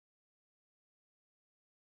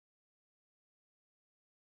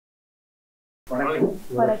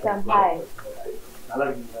வணக்கம். ஹாய். நல்லா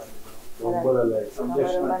இருக்கீங்களா? ரொம்ப நல்லா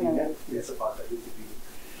சந்தோஷமா பேச பார்த்தது.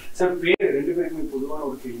 சார், பேர் ரெண்டு பேருக்குமே பொதுவான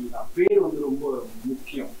ஒரு கேள்வி தான். பேர் வந்து ரொம்ப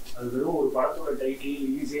முக்கியம். அது வெறும் ஒரு படத்தோட டைட்டில்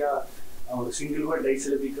ஈஸியா ஒரு சிங்கிள் வேர்ட்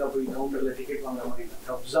டைசிலபிக்கா போய் கவுண்டர்ல டிக்கெட் வாங்குற மாதிரி இல்லை.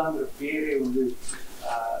 கப்ஸாங்கிற பேரே வந்து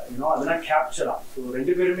அதெல்லாம் கேப்சரா. ஸோ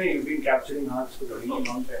ரெண்டு பேருமே you've been capturing hearts for a really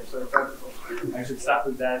long time. So I should start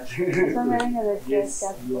with that. Yes,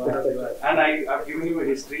 you are. And I've given you a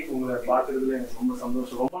history. உங்களை பார்க்கறதுல எனக்கு ரொம்ப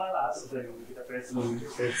சந்தோஷம். ரொம்ப நாள் ஆசை சார் உங்ககிட்ட பேசணும்.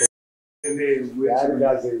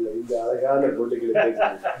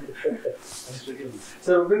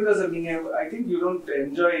 Sir, Upendra sir, I think you don't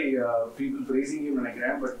enjoy people praising you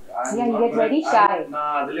நினைக்கிறேன். But you get very shy.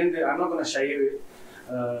 I'm not going to shy away.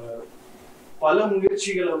 பல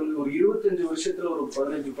முயற்சிகளை வந்து ஒரு 25 வருஷத்துல ஒரு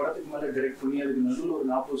 15 படத்துக்கு மேல டைரக்ட் பண்ணி அதுக்கு நடுவில் ஒரு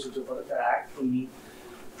 40 வருஷம் படத்தை ஆக்ட் பண்ணி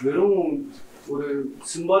வெறும் ஒரு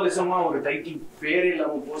சிம்பாலிசமா ஒரு டைட்டில் பேரே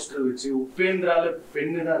இல்லாம போஸ்டர் வச்சு உபேந்திரால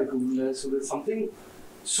பெண்ணு தான் இருக்கு உள்ள. So something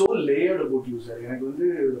so layered about you sir. எனக்கு வந்து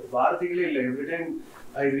வார்த்தைகளே இல்லை. Every time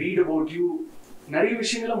I read about you. நிறைய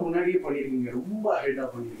விஷயங்களை முன்னாடியே பண்ணியிருக்கீங்க, ரொம்ப ஹெட்டா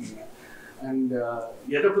பண்ணியிருக்கீங்க. அண்ட்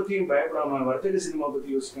எதை பத்தியும் பயப்படாம வர்த்தக சினிமா பத்தி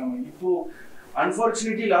யோசிக்காம இப்போ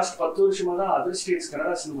அன்பார்ச்சுனேட்லி லாஸ்ட் 10 வருஷமா தான் அதர் ஸ்டேட்ஸ்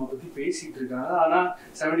கன்னடா சினிமா பத்தி பேசிட்டு இருக்காங்க. ஆனா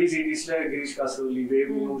 70s 80sல கிரீஷ் காசவல்லி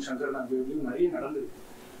வேவ்லையும் சங்கர் நாக் வேவ்லையும் நிறைய நடந்திருக்கு.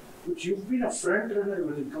 But you've been a front runner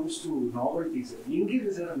when it comes to novelty sir. எங்க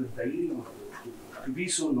இருக்கு சார் அந்த தைரியம் to be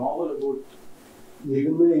so novel about?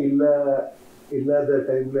 எதுவுமே இல்லாத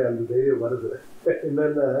டைம்ல அந்த தைரியம் வருது.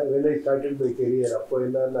 என்னன்னா when I started my career அப்போ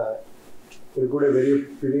என்னன்னா இது கூட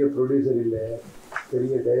பெரிய ப்ரொடியூசர் இல்லை,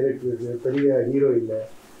 பெரிய டைரக்டர், பெரிய ஹீரோ இல்லை.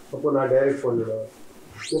 அப்போ நான் டைரக்ட் பண்ணணும்.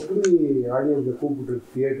 எப்படி ஆடியன்ஸை கூப்பிட்டு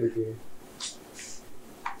தியேட்டருக்கு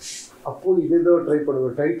அப்போ இதேதோ ட்ரை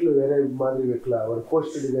பண்ணுவேன். டைட்டில் வேற மாதிரி வைக்கலாம், ஒரு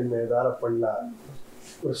போஸ்டர் டிசைன் எதாவது பண்ணலாம்,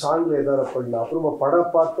 ஒரு சாங்கில் எதாவது பண்ணலாம். அப்புறமா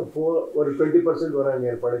படம் பார்த்தப்போ ஒரு 20% வராங்க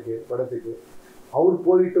என் படத்துக்கு. அவர்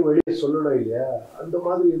போயிட்டு வெளியே சொல்லணும் இல்லையா, அந்த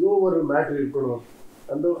மாதிரி ஏதோ ஒரு மேட்ரு இருக்கணும்.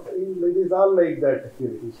 அந்த it is all like that.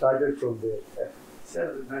 It started from there.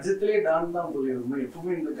 Sir, நஜத்திலே Don தான் போலிருமா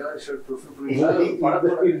எப்பவுமே இந்த கலர் ஷர்ட் ப்ரிஃபர்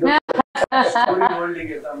பண்ணுவீங்களா?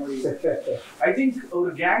 ஐ திங்க் ஒரு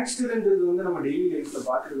கேங்ஸ்டர்ன்றது வந்து நம்ம டெய்லி லைஃப்ல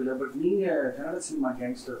பாக்குறது இல்லை. பட் நீங்க கன்னட சினிமா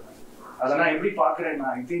கேங்ஸ்டர் தான். அதை நான் எப்படி பாக்குறேன்னா,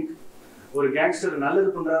 ஐ திங்க் ஒரு கேங்ஸ்டர்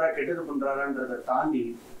நல்லது பண்றாரா கெட்டது பண்றாரான்றதை தாண்டி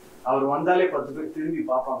அவர் வந்தாலே 10 பேர் திரும்பி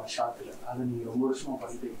பார்ப்பாங்க ஷாட்ல. அதை நீங்க ரொம்ப வருஷமா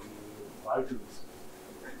பண்ணிட்டு வாழ்த்து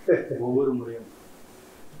ஒவ்வொரு முறையும்.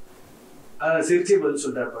 சிரிச்சே பதில்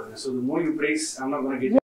சொல்லிட்டாரு பாருங்க. So the more you praise, I'm not going to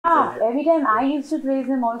get. Yeah, every time I used to praise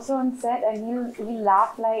him also on set, and he'll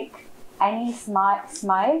laugh like, and he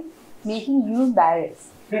smile, making you embarrassed.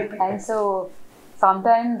 And so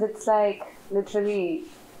sometimes it's like literally,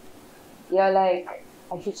 you're like,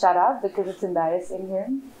 I should shut up because it's embarrassing him.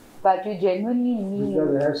 But you genuinely mean.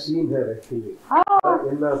 Because I have seen her actually.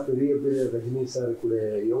 எல்லா பெரிய Rajini sir கூட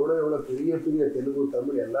எவ்வளோ பெரிய தெலுங்கு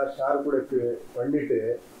தமிழ் எல்லா star கூட பண்ணிட்டு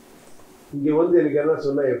இங்க வந்து எனக்கு என்ன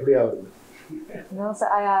சொன்னா எப்படி ஆகுது? No, so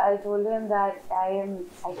I told him that I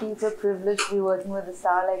feel so privileged to be working with a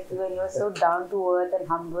star like you, and you're so down to earth and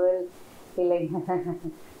humble. He like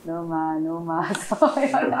no ma. So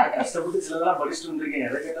கஷ்டப்பட்டு சிலதெல்லாம் படிச்சுட்டு வந்திருக்கேன்.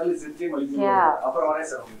 எதை கேட்டாலும் சிரிச்சே மலிக்க. அப்புறம் வரேன்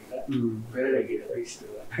sir உங்ககிட்ட வேற கேட்ட பேசிட்டு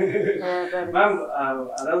மேம்.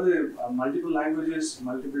 அதாவது மல்டிபிள் லாங்குவேஜஸ்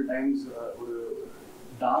மல்டிபிள் டைம்ஸ் ஒரு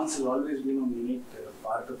dance always been one unique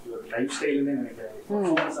part of your life ஸ்டைல்னு நினைக்கிறேன்.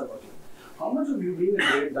 பர்ஃபார்மன்ஸா பார்க்கலாம். How much of you being a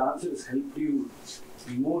great dancer has helped you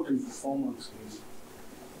emote and perform on screen?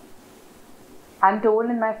 I'm told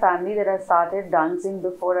in my family that I started dancing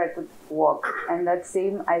before I could walk, and that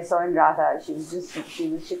same I saw in Radha.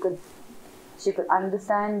 She could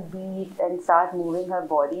understand beat and start moving her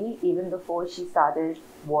body even before she started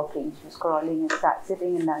walking. She was crawling and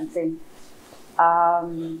sitting and dancing.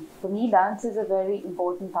 For me, dance is a very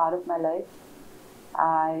important part of my life.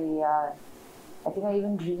 I think I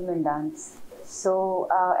even dream and dance. So,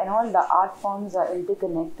 and all the art forms are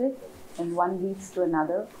interconnected and one leads to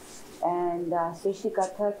another. And especially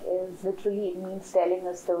Kathak is literally, it means telling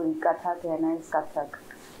a story. Katha kehna is Kathak.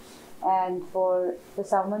 And for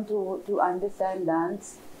someone to understand dance,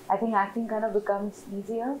 I think acting kind of becomes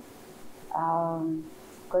easier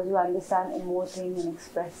because you understand emoting and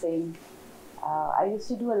expressing. I used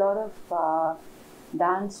to do a lot of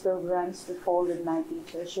dance programs before with my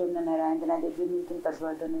teacher, Shreya Saran, and I did with Newton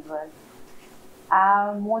Tadwardhan as well.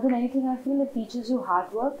 More than anything, I feel it teaches you hard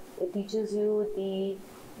work. It teaches you the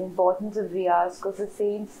importance of riyaz, because the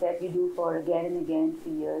same step you do for again and again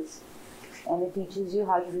for years. And it teaches you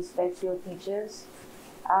how to respect your teachers.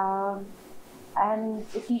 And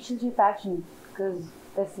it teaches you passion, because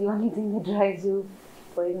that's the only thing that drives you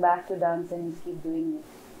going back to dance and keep doing it.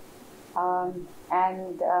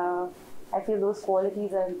 And I feel those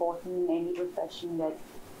qualities are important in any profession that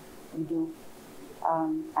you do.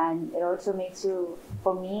 And it also makes you,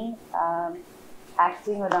 for me,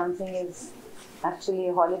 acting or dancing is actually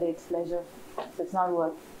a holiday, it's pleasure. It's not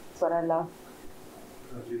work, it's what I love.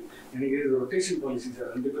 எனக்கு இது rotation policy sir,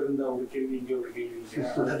 2 பேர் இருந்தா ஒரு கேள்வி இங்கே ஒரு கேள்வி,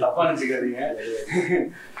 தப்பா நினைச்சுக்காதீங்க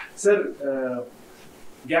சார்.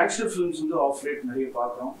 கேங்ஸ்டர் ஃபிலிம்ஸ் வந்து ஆஃப் லேட் நிறைய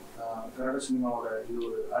பார்க்குறோம். கன்னட சினிமாவோட இது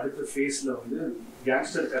ஒரு அடுத்த ஃபேஸில் வந்து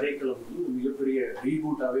கேங்ஸ்டர் கதைக்களை வந்து ஒரு மிகப்பெரிய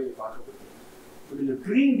ரீபூட்டாகவே பார்க்கப்படுது. பட் இந்த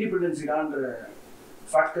pre independence இடான்ற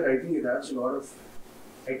factor I think it has lot of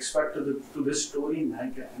expect to this ஸ்டோரின்னு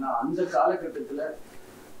நினைக்கிறேன். ஏன்னா அந்த காலகட்டத்தில்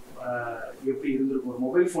எப்படி இருந்திருக்கும், ஒரு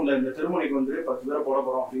மொபைல் ஃபோனில் இந்த திருமணிக்கு வந்து 10 பேரை போட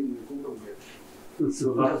போகிறோம் அப்படின்னு கூப்பிட முடியாது.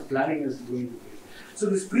 So lot of planning is going to be. So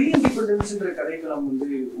this pre இண்டிபெண்டன்ஸ்ன்ற கதைக்களம் வந்து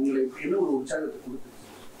உங்களுக்கு என்ன ஒரு உற்சாகத்தை கொடுத்து?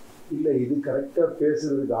 இல்லை, இது கரெக்டாக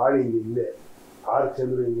பேசுறதுக்கு ஆள் இங்கே இல்லை. ஆர்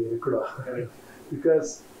சந்திரன் இங்கே இருக்கணும்.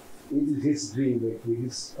 Because it is his dream,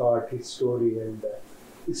 his thought, his story and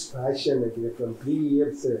his passion. From 3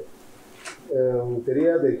 years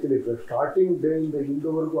தெரியாது ஆக்சுவலி. இப்போ ஸ்டார்டிங் டே இந்த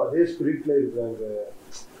வரைக்கும் அதே ஸ்பிரிட்ல இருக்காங்க.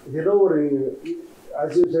 ஏதோ ஒரு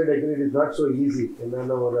as you said, actually it is not so easy.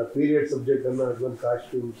 என்னன்னா ஒரு பீரியட் சப்ஜெக்ட் என்ன அதுவும்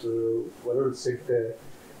காஸ்டியூம்ஸ், ஒரு set,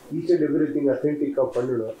 each and every thing அத்தென்டிக்காக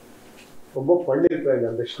பண்ணணும். ரொம்ப பண்ணியிருக்காங்க.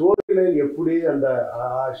 அந்த ஸ்டோரி லைன் எப்படி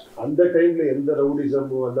அந்த டைம்ல எந்த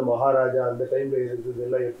ரவுடிசமும் அந்த மகாராஜா அந்த டைம்ல இருந்தது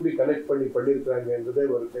எல்லாம் எப்படி கனெக்ட் பண்ணியிருக்காங்கன்றதே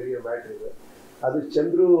ஒரு பெரிய மேட்ரு. அது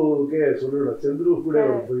சந்துருக்கே சொல்லணும். சந்துரு கூட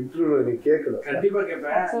ஒரு இன்டர்வியூ நீ கேட்கணும். கண்டிப்பா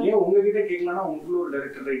கேட்பேன். ஏன் உங்ககிட்ட கேட்கலன்னா உங்களோட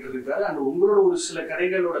டைரக்டர் ரைட்டர் இருக்காரு அண்ட் உங்களோட ஒரு சில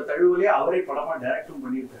கதைகளோட தழுவலே அவரே படமா டைரக்டும்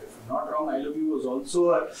பண்ணியிருக்காரு. Not wrong, I Love You was also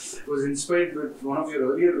was inspired with one of your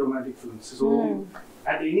earlier romantic films. So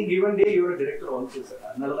at any given day you're a director also, sir.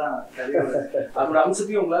 அதனால தான் அதோட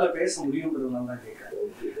அம்சத்தையும் உங்களால பேச முடியும்ன்றதுனால தான்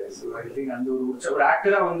கேட்கறேன். So I think அந்த ஒரு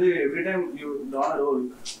ஆக்டரா வந்து every time you don a role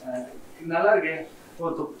நல்லா இருக்கே,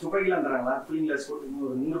 துப்பாக்கிலாம் தராங்களா, கூலிங் கிளாஸ் போட்டு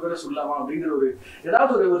ஒரு 3 பேரை சொல்லலாமா அப்படிங்கிற ஒரு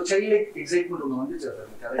ஏதாவது ஒரு சைல்ட் லைக் எக்ஸைட்மெண்ட் ஒன்று வந்துச்சு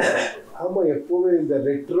சார் கதை. ஆமா, எப்பவுமே இந்த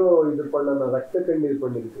ரெட்ரோ இது பண்ண நான் ரத்த கண்ணீர்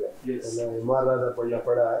பண்ணியிருக்கிறேன். இமாராதா பண்ண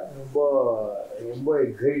படம் ரொம்ப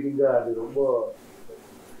எக்ஸைட்டிங்கா, அது ரொம்ப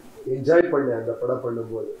என்ஜாய் பண்ணேன் அந்த படம்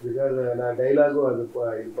பண்ணும்போது. பிகாஸ் நான் டைலாகும் அது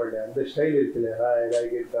இது பண்ணேன். அந்த ஸ்டைல் இருக்குல்ல,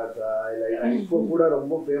 இப்போ கூட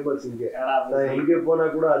ரொம்ப ஃபேமஸ் இங்கே. நான் எங்கே போனா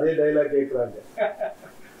கூட அதே டைலாக் கேட்குறாங்க.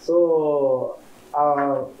 ஸோ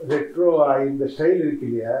ரெட்ரோ இந்த ஸ்டைல் இருக்கு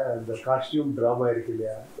இல்லையா, அந்த காஸ்டியூம் ட்ராமா இருக்கு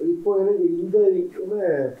இல்லையா, இப்போ எனக்கு இந்த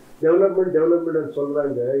டெவலப்மெண்ட்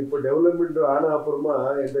சொல்றாங்க. இப்போ டெவலப்மெண்ட் ஆன அப்புறமா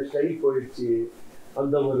இந்த ஸ்டைல் போயிடுச்சு,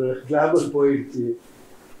 அந்த ஒரு கிளாமர் போயிடுச்சு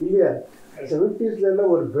இல்லையா. 70s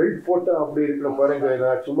எல்லாம் ஒரு பெல்ட் போட்டா அப்படி இருக்கிற பாருங்க.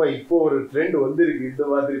 நான் சும்மா இப்போ ஒரு ட்ரெண்ட் வந்துருக்கு இந்த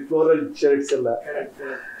மாதிரி ஃப்ளோரல் ஷர்ட்ஸ் எல்லாம்.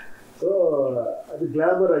 ஸோ அது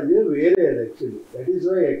கிளாமர், அது வேறே. அது actually that is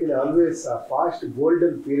why actually always past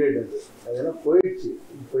golden period. அதெல்லாம் போயிடுச்சு.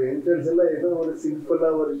 இப்போ என்ட்ரன்ஸ் எல்லாம் ஏதோ ஒரு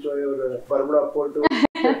சிம்பிளாக ஒரு பர்மடா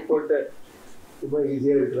போட்டு ரொம்ப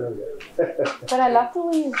ஈஸியாக இருக்கிறாங்க. But I love the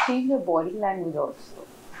way you change your body language also.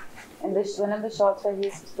 And this one of the shots where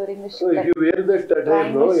he's putting the shirt. So if you wear that time,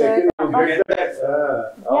 no, you get that.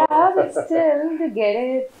 Yeah, but still to get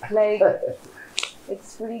it, like it's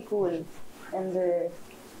pretty cool. And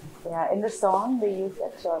in the song they use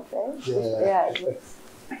that shot, right? Yeah, it looks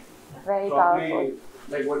very powerful.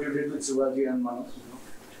 Like what you did with Shivaji and Manoj,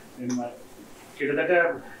 in my கிட்டத்தட்ட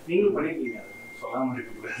நீங்களும் பண்ணிருக்கீங்க, சொல்லாம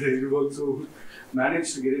இருக்கக்கூடாது. You also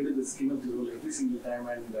managed to get into the skin of the role every single time.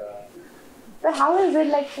 And so how is it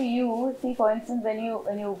like for you? See, for instance, when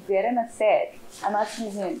you get in a set, I'm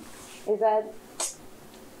asking him, is that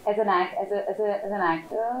as an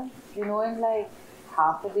actor, you know him like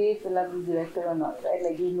half a day if you love this director or not, right?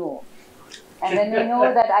 Like you know. And then you know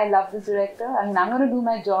that I love this director. I mean, I'm going to do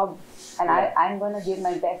my job and I'm going to give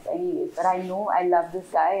my best anyways. But I know I love this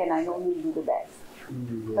guy and I know he'll do the best.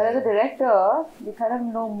 But as a director, you kind of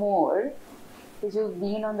know more because you've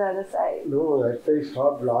been on the other side. No, I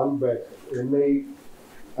stopped long back. When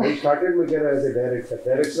I started my career as a director.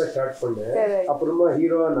 Director start பண்ணேன். அப்புறமா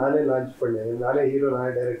ஹீரோவா நானே launch பண்ணேன். நானே hero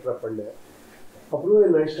நானே டைரக்டரா பண்ணேன்.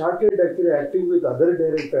 அப்புறம் I started actually acting with other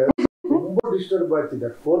directors. ரொம்ப டிஸ்டர்ப் ஆச்சு.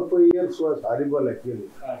 That 4-5 years was horrible actually.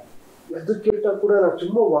 எது கேட்டா கூட நான்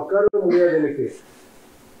சும்மா உட்காரவே முடியாது எனக்கு.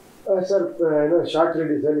 சார் என்ன ஷார்ட்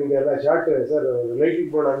ரெடி சார், நீங்கள் எல்லாம் ஷார்ட்டு சார்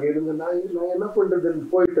லைட்டிங் போட அங்கே இருந்து நான் என்ன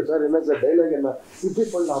பண்ணுறதுன்னு போயிட்டேன் சார். என்ன சார் டைலாக் என்ன இப்படி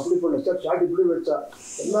பண்ணலாம் அப்படி பண்ணலாம் சார், ஷார்ட் இப்படி வச்சா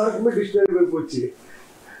எல்லாருக்குமே டிஸ்டர்ப் போச்சு.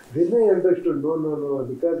 Then I understood, no,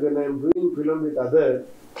 because when I am doing film with other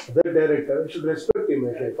director, I should respect him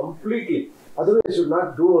completely. Otherwise, I should not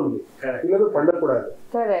do only. Film பண்ணக்கூடாது.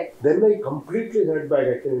 Correct. Then I completely head back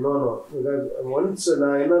actually. No, because once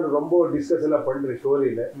நான் என்ன ரொம்ப discuss எல்லாம் பண்ணுறேன்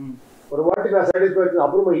ஸ்டோரியில். ஒரு வாட்டி நான் சாட்டிஸ்ஃபேக்ஷன்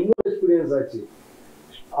அப்புறமா இன்னொரு எக்ஸ்பீரியன்ஸ் ஆச்சு.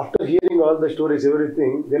 After hearing all the stories,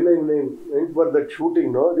 everything, then I went for that shooting,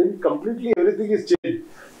 no? Then completely everything is changed.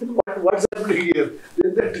 What's happening here?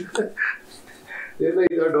 Then I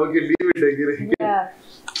thought, okay, leave it again. Yeah.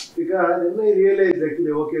 Because then I realized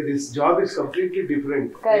actually, okay, this job is completely different.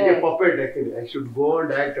 Correct. Like a puppet, actually. I should go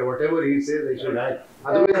and act. Whatever he says, I should act.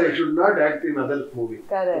 Otherwise, I should not act in other movie.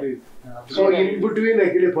 Correct. So in between,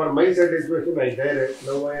 actually, for my satisfaction, I direct.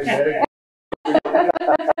 Now I am direct.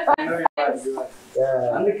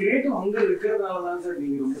 அந்த creative hunger இருக்கிறதுனால தான் sir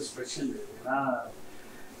நீங்க ரொம்ப special. ஏன்னா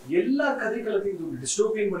எல்லா கதைக்களத்தையும்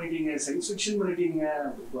dystopian பண்ணிட்டீங்க, science fiction பண்ணிட்டீங்க,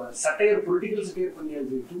 satire political satire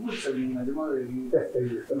பண்ணியாச்சு. Too much sir. நீங்க நிஜமா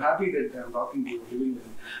happy that I am talking to you.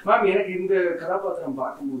 Ma'am, எனக்கு இந்த கதாபாத்திரம்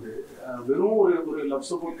பார்க்கும்போது வெறும் ஒரு லவ்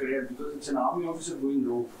சப்போர்ட் கிடையாது. Because it's an army officer going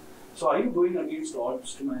rogue. So are you going against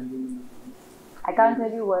odds to marry him? I can't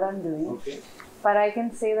tell you what I'm doing. Okay. But I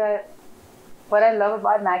can say that what I love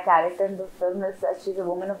about my character in the film is that she's a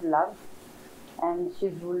woman of love and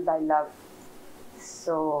she's ruled by love.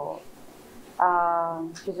 So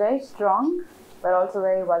she's very strong but also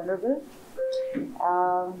very vulnerable.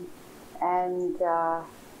 And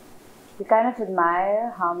we kind of admire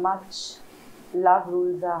how much love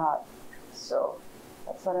rules her heart. So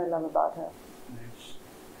that's what I love about her.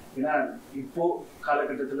 ஏன்னா இப்போ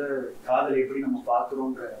காலகட்டத்துல காதலை எப்படி நம்ம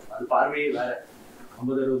பார்க்குறோன்ற அது பார்வையே வேற.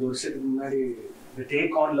 50-60 வருஷத்துக்கு முன்னாடி the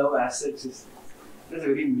take on love as such is there's a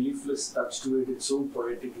very mellifluous touch to it. It's so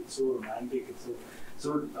poetic, it's so romantic, it's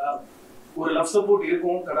so ஒரு லவ் சப்போர்ட்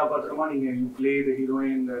இருக்கும் கதாபாத்திரமா. நீங்க you play the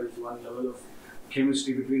heroine, there is one level of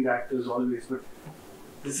chemistry between the actors always, but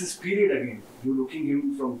this is period again. You looking him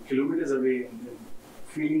from kilometers away and then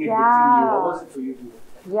feeling it within you. How was it for you to?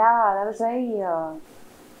 Yeah, that was very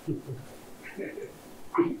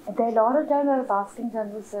there are a lot of times I was asking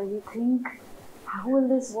Chandru sir, you think, how will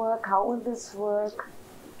this work? How will this work?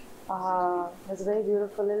 There's a very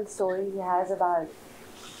beautiful little story he has about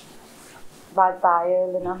Payal,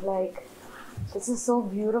 and I'm like, this is so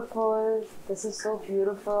beautiful. This is so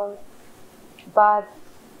beautiful. But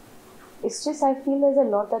it's just, I feel there's a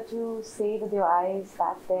lot that you say with your eyes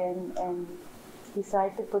back then, and he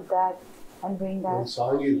tried to put that and bring that. The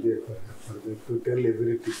song is there to tell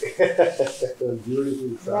everything. A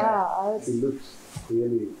beautiful song. Yeah, it looks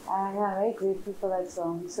really. I'm very grateful for that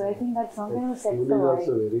song. So I think that song kind of sets the vibe. vibe.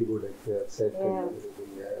 Also very good actor. Set Yeah. and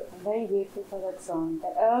everything. Yeah. I'm very grateful for that song.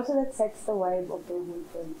 Also that sets the vibe of the whole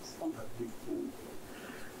film.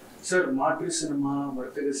 Sir, மாற்று cinema,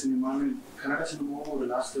 வர்த்தக சினிமான்னு கன்னட சினிமாவும் ஒரு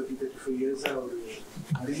last 30-35 இயர்ஸாக ஒரு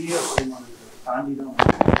நிறைய பரிமாணங்கள் தாண்டி தான்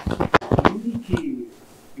இன்னைக்கு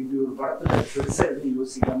இப்படி ஒரு படத்துல பெருசா எதுவும்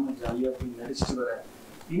யோசிக்காம ஜாலியா போய் நடிச்சுட்டு வர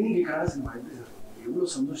இன்னைக்கு கன்னட சினிமா எப்படி சார்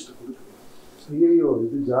எவ்வளவு சந்தோஷத்தை கொடுக்குது? ஐயோ,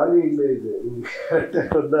 இது ஜாலி இல்லை. இது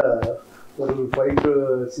வந்தா ஒரு 5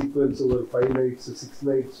 சீக்வன்ஸ், ஒரு 5 nights 6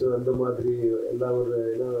 nights அந்த மாதிரி எல்லாம் ஒரு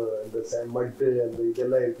இந்த மட்டு அந்த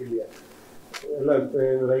இதெல்லாம் இருக்கு இல்லையா, எல்லாம்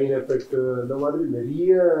ரெயின் எஃபெக்ட் அந்த மாதிரி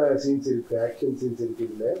நிறைய சீன்ஸ் இருக்கு, ஆக்ஷன் சீன்ஸ் இருக்கு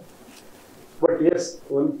இதுல. But S,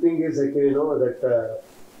 one thing is actually that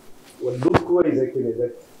look wise actually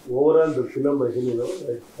that overall the film actually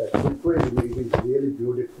that look wise it is really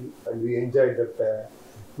beautiful and we enjoyed that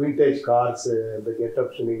vintage cars, the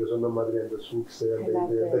get-ups நீங்க சொன்ன மாதிரி அந்த suits and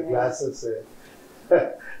the glasses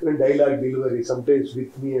and dialogue delivery sometimes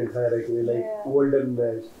with me and her actually like olden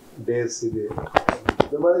days. இது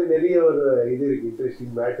இந்த மாதிரி நிறைய ஒரு இது இருக்கு,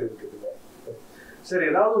 இன்ட்ரெஸ்டிங் மேட்டர் இருக்குது. சார்,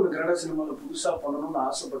 ஏதாவது ஒரு கன்னட சினிமாவில் புதுசாக பண்ணணும்னு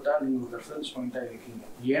ஆசைப்பட்டா நீங்கள் ஒரு ரெஃபரன்ஸ் பாயிண்டாக இருக்கீங்க.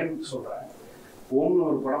 ஏன்னு சொல்கிறேன், ஓம்னு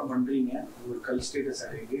ஒரு படம் பண்ணுறீங்க, ஒரு கல் ஸ்டேட்டஸ்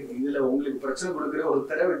ஆகிருக்கு. இதில் உங்களுக்கு பிரச்சனை கொடுக்குற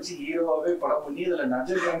ஒருத்தரை வச்சு ஹீரோவாகவே படம் பண்ணி அதில்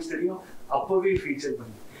நஜர் கேங்ஸ்டரையும் அப்போவே ஃபீச்சர்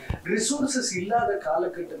பண்ணி ரிசோர்ஸஸ் இல்லாத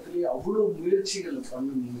காலகட்டத்திலே அவ்வளோ முயற்சிகள்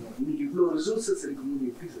பண்ணுவீங்க. இன்னைக்கு இவ்வளோ ரிசோர்ஸஸ் இருக்கும்போது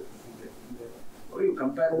எப்படி sir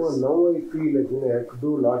compare? Oh, now I feel like I have to do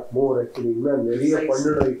a lot more actually. இன்னும் நிறைய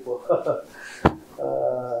பண்ணணும்.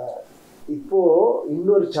 இப்போ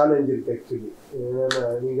இன்னொரு சேலஞ்ச் இருக்கு ஆக்சுவலி.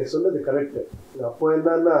 நீங்க சொன்னது கரெக்ட். அப்போ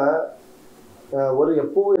என்னன்னா ஒரு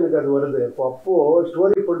எப்பவும் எனக்கு அது வருது. அப்போ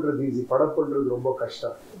ஸ்டோரி பண்றது ஈஸி, படம் பண்றது ரொம்ப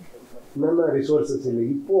கஷ்டம். என்னன்னா ரிசோர்சஸ் இல்லை.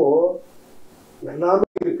 இப்போ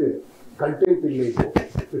எல்லாமே இருக்கு, கண்டென்ட் இல்லை. இப்போ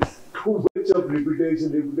டூ மச் ஆஃப்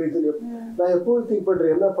ரிப்பிட்டேஷன். நான் எப்போவும் திங்க்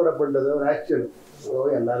பண்றேன், என்ன படம் பண்றது, ஒரு ஆக்ஷன்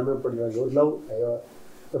எல்லாருமே பண்றாங்க, ஒரு love,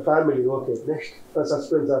 family, okay, next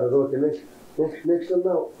suspense ஆகிறது, ஓகே, நெக்ஸ்ட்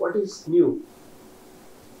வந்து வாட் இஸ்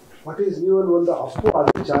நியூன்னு வந்து அப்போ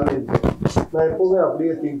அது சேலஞ்ச். நான் எப்பவுமே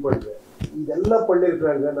அப்படியே திங்க் பண்றேன், இதெல்லாம்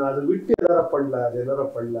பண்ணிருக்காங்க, நான் அதை விட்டு எதாவது பண்ணலாம், அது எதாவது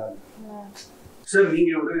பண்ணலாம். சார்,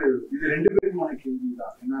 நீங்க ஒரு இது 2 பேருக்குமான கேள்வி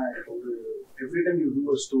தான். ஏன்னா ஒரு every time you two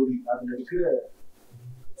a story, அதுல இருக்கிற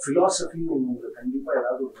ஃபிலாசபின்னு ஒன்று உங்களுக்கு கண்டிப்பாக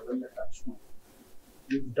ஏதாவது ஒரு லெவலில் டச் பண்ணும்.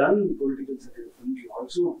 You've done political satire films, you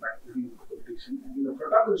also practicing politician. And இந்த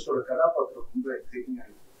ப்ரொட்டாகனிஸ்டோட கதாபாத்திரம் ரொம்ப எக்ஸைட்டிங்காக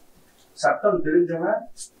இருக்கு. சட்டம் தெரிஞ்சவன்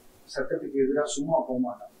சட்டத்துக்கு எதிராக சும்மா போக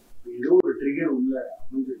மாட்டான். ஏதோ ஒரு ட்ரிகர் உள்ள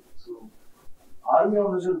அமைஞ்சிருக்கு. So army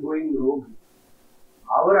officer going rogue,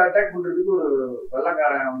 அவரை அட்டாக் பண்றதுக்கு ஒரு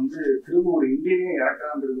வெள்ளக்காரன் வந்து திரும்ப ஒரு இந்தியனையும்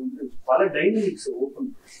இறக்குறான்றது வந்து பல டைனமிக்ஸ் ஓப்பன்,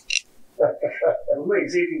 ரொம்ப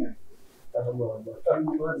எக்ஸைட்டிங்கா இருக்கு.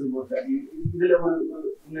 இதுல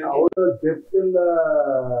அவ்வளவு டெப்த்ல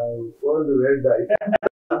போறது வேண்டாம்.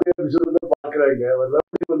 பாக்குறாங்க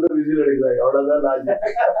வந்து விசில் எடுக்கிறாங்க, அவ்வளவுதான் லாஜிக்.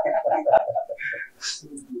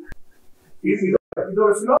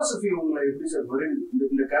 இதோட பிலாசபி உங்களை எப்படி சார் வருது?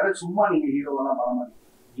 இந்த கதை சும்மா நீங்க ஹீரோவெல்லாம் பண்ண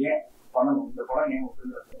மாட்டீங்க, ஏன் பண்ணணும் இந்த படம்? ஏன்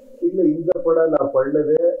இல்ல, இந்த படம் நான்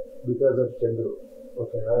பண்ணது பிகாஸ் ஆஃப் சந்துரு,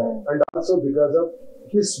 ஓகேவா, and also because of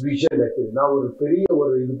his vision. Actually நான் ஒரு பெரிய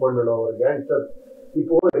ஒரு இது பண்ணணும், ஒரு கேங்ஸ்டர்.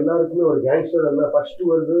 இப்போ எல்லாருக்குமே ஒரு கேங்ஸ்டர் எல்லாம் ஃபர்ஸ்ட்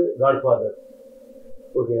வந்து காட்ஃபாதர்,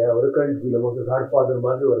 ஓகே, ஒரு கல்ட் ஃபிலிம், ஓகே, காட்ஃபாதர்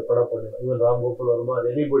மாதிரி ஒரு படம் பண்ணணும். இவன் ராம் கோபால் வர்மா, அது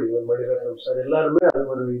எனிபடி, இவன் மணிரத்னம் சார், எல்லாருமே அது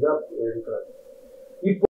ஒரு இதா எடுக்கிறாங்க.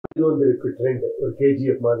 இப்போ இது வந்து இருக்கு ட்ரெண்ட், ஒரு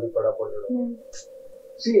கேஜிஎஃப் மாதிரி படம் பண்ணணும்.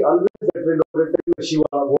 C always the trend. ஒரு டைம்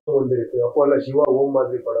சிவா ஓம் வந்து இருக்கு, அப்போ எல்லாம் சிவா ஓம்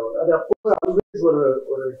மாதிரி படம் வருது. அது அப்போ ஆல்வேஸ் ஒரு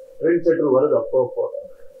ஒரு ட்ரெண்ட் செட்டர் வருது அப்போ.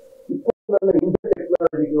 இப்போ இந்த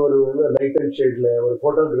டெக்னாலஜிக்கு ஒரு லைட் அண்ட் ஷேட்ல ஒரு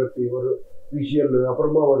போட்டோகிராஃபி, ஒரு விஷுவல்,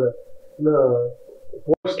 அப்புறமா ஒரு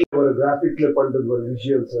போஸ்ட்ல ஒரு கிராபிக்ல பண்றது, ஒரு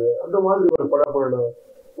விஷுவல்ஸ், அந்த மாதிரி ஒரு படம் பண்ணணும்.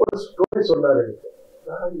 ஒரு ஸ்டோரி சொன்னாரு எனக்கு.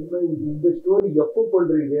 இந்த ஸ்டோரி எப்போ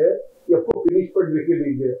பண்றீங்க, எப்போ பினிஷ் பண்றீங்க,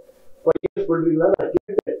 நீங்க பையன் பண்றீங்களா நான்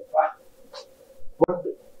கேட்டேன்.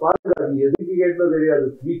 பாருங்க, அது எதுக்கு கேட்டோம் தெரியாது.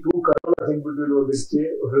 3-2 கரோனா சிம்பிள் வந்துருச்சு,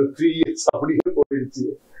 ஒரு 3 years அப்படியே போயிடுச்சு.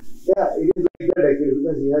 Yeah, it is like that actually,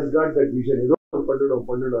 because he has got that vision. ஏதோ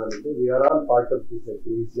பண்ணணும். We are all part of this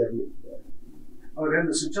actually, his journey. அவர்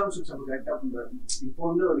அந்த சுவிட்ச் ஆஃப் கரெக்டா பண்றாரு. இப்போ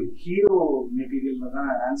வந்து ஒரு ஹீரோ மெட்டீரியல்ல தான்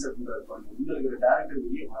ஆன்சர் பண்றாரு. உங்களுக்கு ஒரு டைரக்டர்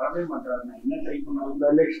வெளியே வரவே மாட்டாரு. நான் என்ன ட்ரை பண்ணாலும்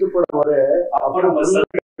நான் நெக்ஸ்ட் படம் வர அப்புறம்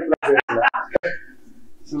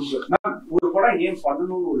சூப்பர். ஒரு படம் ஏன்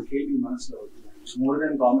பண்ணணும்னு ஒரு கேள்வி மனசுல வருது. மோர்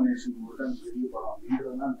தென் காம்பினேஷன், மோர் தென் பெரிய படம்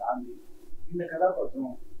அப்படின்றதெல்லாம் தாண்டி இந்த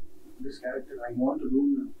கதாபாத்திரம், this character I want to do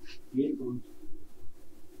ஏன் தோணுச்சு?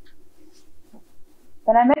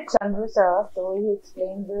 When I met Chandru sir, so he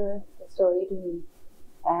explained the story to me,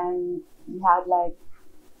 and he had like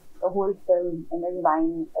the whole film in his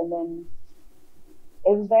mind, and then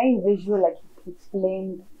it was very visual. Like he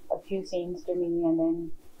explained a few scenes to me, and then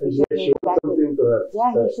he showed me something to her.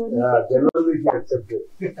 Yeah, he showed me. Generally he accepted.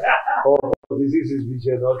 Oh, this is his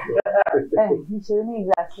vision. Okay. He showed me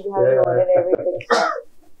exactly how he wanted everything.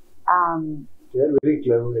 They are very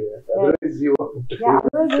clever. Otherwise, you won't. Yeah,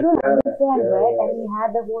 otherwise you don't understand, right? And he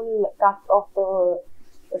had the whole cut of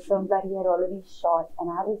the film that he had already shot, and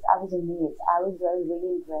I was amazed. I was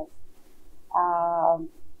really impressed.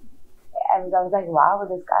 And I was like, wow,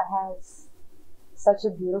 this guy has such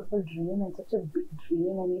a beautiful dream and such a big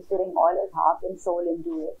dream, and he's putting all his heart and soul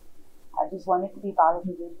into it. I just wanted to be part of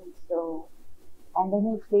his vision. So, and then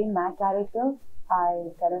he explained my character. I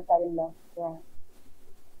kind of fell in love. Yeah.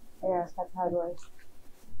 Yes, that's how it was.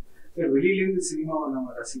 வெளியிலேருந்து சினிமாவை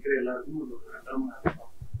நம்ம ரசிக்கிற எல்லாருக்கும் ஒரு ரத்தமாக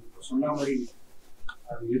இருக்கும். இப்போ சொன்ன மாதிரி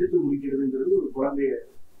அது எடுத்து முடிக்கிறதுங்கிறது ஒரு குழந்தைய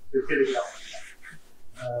பெற்றெடுக்கலாம்.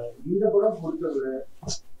 இந்த படம் பொறுத்தவரை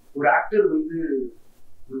ஒரு ஆக்டர் வந்து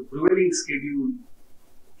ஒரு ப்ரிவைலிங் ஸ்கெடியூல்,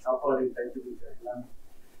 சாப்பாடு, டைட்டில் எல்லாமே,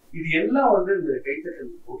 இது எல்லாம் வந்து இந்த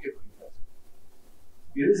கைத்தட்டல் ஓகே பண்ணிட்டாரு.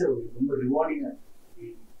 எது சார் ரொம்ப ரிவார்டிங்காக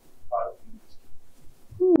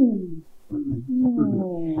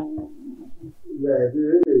இல்ல, அது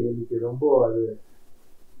எனக்கு ரொம்ப, அது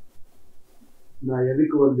நான்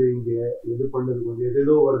எதுக்கு வந்து இங்க எது பண்ணதுக்கு வந்து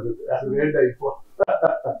எதோ வருது, அது வேண்டாம். இப்போ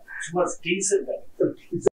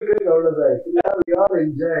அவ்வளவுதான்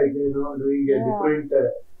என்ஜாய் டிஃபரெண்ட்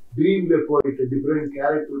ட்ரீம்ல போயிட்டு டிஃபரெண்ட்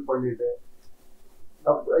கேரக்டர் பண்ணிட்டு.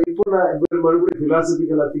 இப்போ நான் மறுபடியும்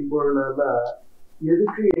பிலாசபிக்கலா திங்க் பண்ணணும்னா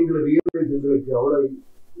எதுக்கு எங்களை ரியல் லைஃப் எங்களுக்கு அவ்வளவு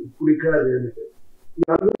பிடிக்காது. எனக்கு we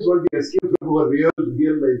always want to escape from our real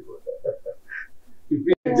life. If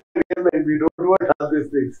we enjoy real life, we don't want all these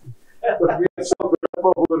things. But we are so fed up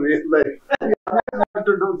of our real life. We always want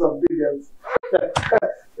to do something else.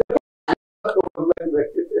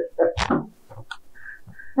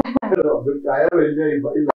 But I am enjoying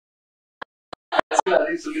my life.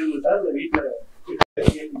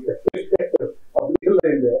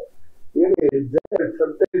 அப்படியெல்லாம் இல்லை.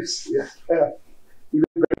 Sometimes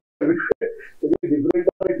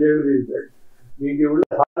டிஃபரெண்டான கேள்வி இது. நீங்க உள்ள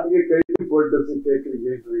ஹார்ட்கே கழித்து போட்டு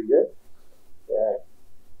கேட்குறீங்க.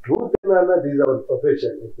 Truth என்னன்னா, this our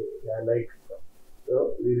profession. Like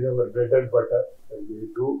we is our bread and butter, and we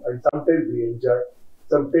do, and sometimes we enjoy,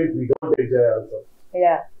 sometimes we don't enjoy also.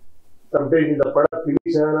 Yeah. Sometimes இந்த படம்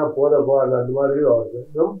finish ஆனா போதப்பா அந்த மாதிரி வருது.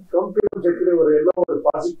 Some people actually ஒரு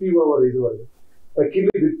பாசிட்டிவா ஒரு இது வருது.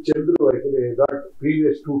 Actually with Chandru, actually I got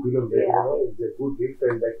previous 2 films. Yeah. It's a good hit,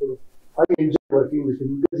 and actually I enjoy working with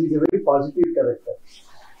him because he's a very positive character.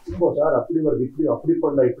 இப்போ சார் அப்படி வருது, இப்படி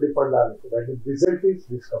பண்ணலாம், இப்படி பண்ணலாம். That is result is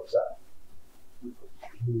this Kabzaa.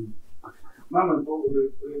 Ma'am இப்போ ஒரு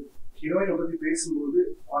ஹீரோயினை பத்தி பேசும்போது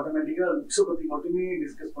ஆட்டோமேட்டிக்கா லுக்ஸை பத்தி மட்டுமே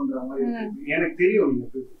டிஸ்கஸ் பண்ற மாதிரி எனக்கு தெரியும். நீங்க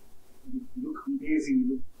look amazing,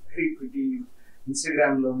 look very pretty.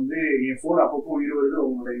 இன்ஸ்டாகிராம்ல வந்து என் போன் அப்பப்போ உயிர் வருது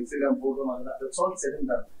உங்களோட Instagram photo. That's all set and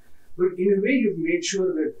ton. But in a way you've made sure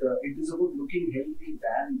that it is about looking healthy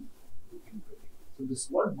than looking pretty. So this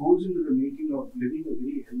what goes into the making of living a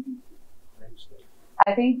very healthy lifestyle.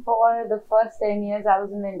 I think for the first 10 years I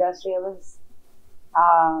was in the industry, I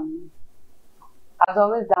was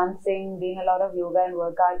always dancing, doing a lot of yoga and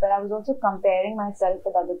workout, but I was also comparing myself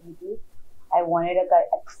with other people. I wanted a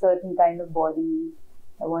certain kind of body.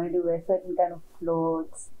 I wanted to wear certain kind of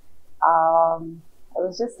clothes. I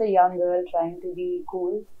was just a young girl trying to be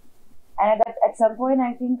cool. And at some point,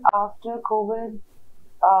 I think after COVID,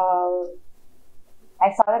 I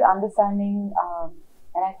started understanding,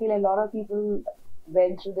 and I feel a lot of people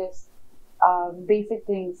went through this, basic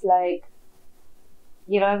things like,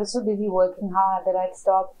 I was so busy working hard that I'd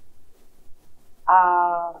stopped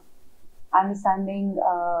understanding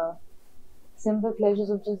simple pleasures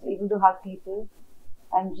of just able to hug people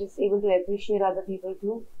and just able to appreciate other people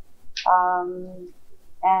too.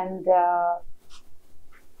 And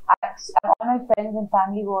all my friends and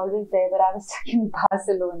family were always there, but I was stuck in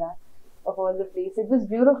Barcelona of all the places. It was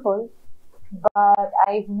beautiful, but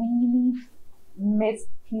I really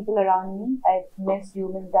missed people around me. I missed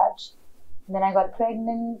human touch. And then I got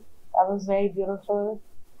pregnant. That was very beautiful.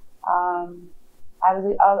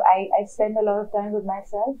 I spent a lot of time with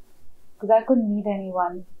myself because I couldn't meet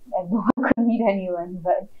anyone. And no one could meet anyone.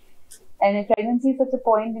 And pregnancy is such a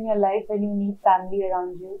point in your life when you need family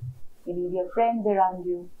around you. You need your friends around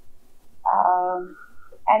you.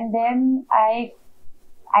 And then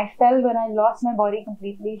I felt when I lost my body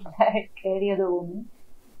completely like any other woman,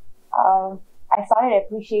 I started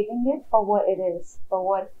appreciating it for what it is, for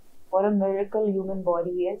what a miracle human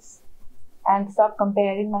body is, and stop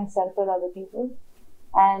comparing myself with other people.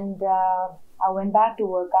 And I went back to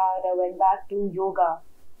workout, I went back to yoga,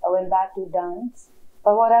 I went back to dance.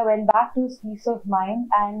 But what I went back to is peace of mind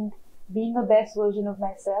and being the best version of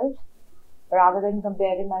myself rather than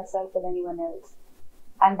comparing myself with anyone else.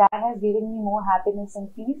 And that has given me more happiness and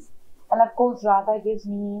peace. And of course, Radha gives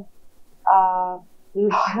me a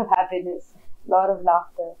lot of happiness, a lot of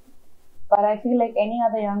laughter. But I feel like any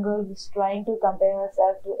other young girl who's trying to compare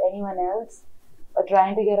herself to anyone else or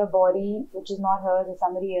trying to get a body which is not hers or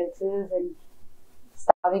somebody else's and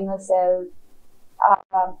starving herself,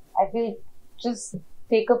 I feel just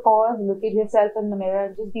take a pause, look at yourself in the mirror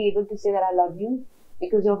and just be able to say that I love you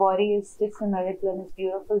because your body is just a miracle and it's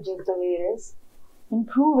beautiful just the way it is.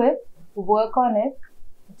 Improve it, work on it.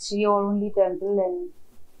 It's your only temple and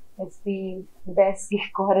it's the best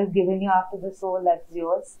gift God has given you after the soul that's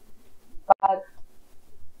yours. But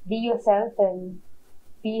be yourself and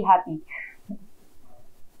be happy.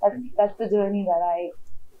 That's the journey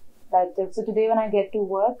that so today when I get to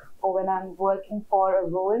work or when I'm working for a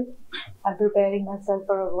role, I'm preparing myself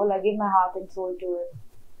for a role. I give my heart and soul to it.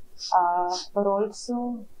 But also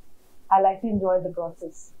I like to enjoy the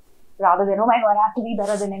process rather than, oh my God, I have to be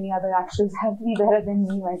better than any other actress. I have to be better than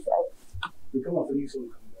me myself. Become a free soul.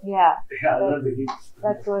 Yeah.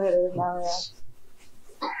 That's what it is now, yeah.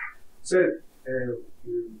 Sir,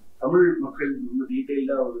 Tamil மக்கள் ரொம்ப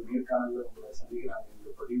டீட்டெயில்டா ஒரு நேர்காணல உங்களை சந்திக்கிறாங்க இந்த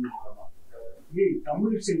பதிவு மூலமா.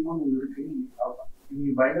 தமிழ் சினிமான்னு ஒன்று இருக்கு, நீங்க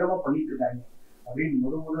பயங்கரமா பண்ணிட்டு இருக்காங்க அப்படின்னு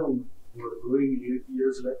முதல்ல உங்களோட க்ரோயிங்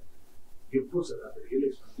இயர்ஸ்ல எப்போ சார் அதை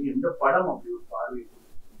ரியலைஸ் பண்ணி எந்த படம் அப்படி ஒரு பார்வை?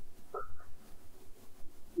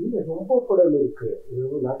 இல்ல ரொம்ப படம் இருக்கு.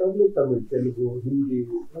 Not only Tamil, Telugu, Hindi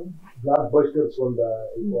black busters வந்தா.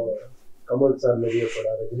 இப்போ கமல் சார் நிறைய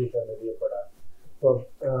படம், ரஜினி சார் நிறைய படம்,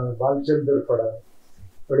 பாலச்சந்தர் படம்,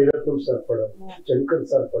 மணிரத்னம் சார் படம், சங்கர்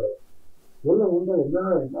சார் படம், இதெல்லாம் வந்து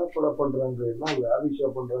என்ன படம் பண்றாங்க, என்ன ஆவிஷா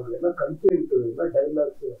பண்றாங்க, என்ன கண்டென்ட், என்ன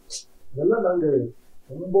டைலாக்ஸ், இதெல்லாம் நாங்க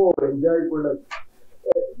ரொம்ப என்ஜாய் பண்ண.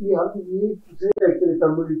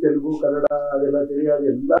 தமிழ், தெலுங்கு, கன்னடா அதெல்லாம் தெரியாது,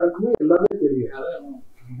 எல்லாருக்குமே எல்லாமே தெரியும்.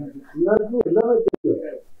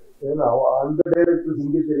 ஏன்னா அந்த டைரக்டர்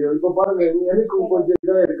ஹிந்தி தெரியும். இப்ப பாருங்க, எனக்கு கொஞ்சம்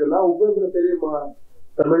இதா இருக்குன்னா உபேந்திர தெரியுமா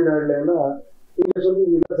தமிழ்நாடுல? ஏன்னா நீங்க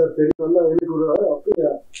சொல்றீங்க இல்ல சார் தெரியும்ல, எனக்கு ஒரு அப்படியா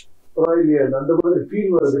அந்த மாதிரி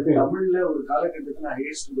ஃபீல் வருது. தமிழ்ல ஒரு காலகட்டத்துல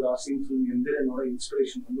ஹையஸ்ட் கிராசிங் ஃபிலிம் எந்திரனோட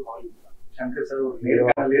இன்ஸ்பிரேஷன் வந்து ஹாலிவுட் தான். சங்கர் சார் ஒரு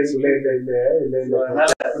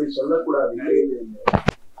அப்படி சொல்லக்கூடாது.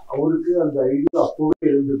 அவருக்கு அந்த ஐடியா அப்பவே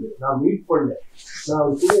இருந்தது. நான் மீட் பண்ணேன், நான்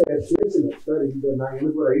அவர் கூட பேசினேன். சார் நான்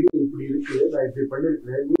எனக்கு ஒரு ஐடியா இப்படி இருக்கு, நான் இப்படி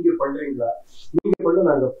பண்ணிருக்கிறேன், நீங்க பண்றீங்களா? நீங்க பண்ண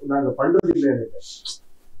நாங்க பண்றது இல்லை எனக்கு.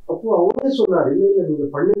 அப்போ அவரே சொன்னார், இல்ல இல்ல நீங்க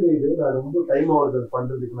பண்ணுங்க, இது நான் ரொம்ப டைம் ஆகுது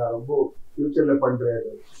பண்றதுக்கு, நான் ரொம்ப ஃபியூச்சர்ல பண்றேன்.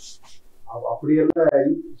 அப்படியெல்லாம்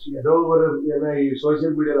ஏதோ ஒரு ஏன்னா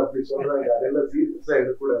சோசியல் மீடியால அப்படி சொல்றாங்க, அதெல்லாம் சீரியஸா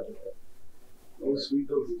எடுக்கக்கூடாது.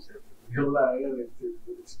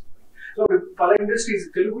 பல industries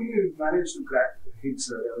தெலுங்குலையும் manage to crack hits.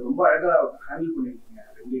 ரொம்ப அழகா ஹேண்டில் பண்ணிருக்கீங்க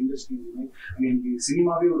ரெண்டு இண்டஸ்ட்ரீஸுமே. எனக்கு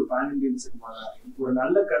சினிமாவே ஒரு பேன் இண்டியன் சினிமா தான். ஒரு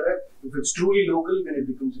நல்ல கதை, if it's truly local, then it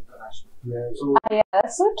becomes international. Yeah,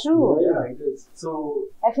 that's so true. Yeah, it is. So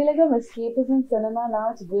I feel like I'm escapism in cinema now.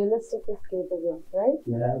 It's realistic escapism, right?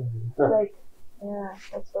 Yeah. Like, yeah,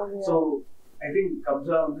 that's what we are. So I think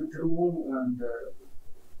Kabzaa வந்து திரும்பவும் அந்த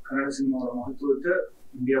கன்னட சினிமாவோட மகத்துவத்தை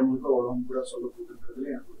India முழுக்க உலகம் கூட சொல்ல போகுதுன்றதுல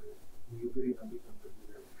எனக்கு ஒரு மிகப்பெரிய நம்பிக்கை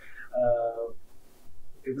வந்துருக்குது.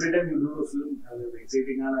 Every time you two a film, அது ஒரு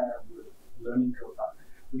எக்ஸைட்டிங்கான ஒரு லேர்னிங் கர்வ் தான்.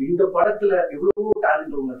 இந்த படத்துல எவ்வளவோ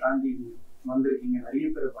டேலண்ட் உங்களை தாண்டி வந்திருக்கீங்க, நிறைய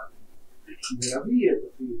பேரை பார்த்தீங்க. இந்த ரவியை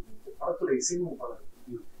பத்தி, இந்த படத்தோட இசையமைப்பாளர்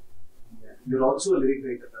you're also a lyric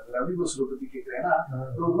writer. Ravi பசுரை பத்தி கேட்கிறேன். ஏன்னா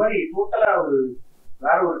ஒரு மாதிரி டோட்டலா ஒரு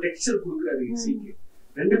வேற ஒரு டெக்ஸ்சர் கொடுக்குறாரு இசைக்கு.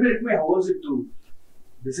 ரெண்டு பேருக்குமே how was it to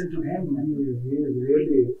listen to him? He is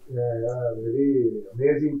really very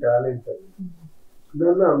amazing talent.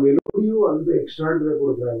 என்னன்னா மெலோடியும் அந்த எக்ஸ்ட்ராண்டரா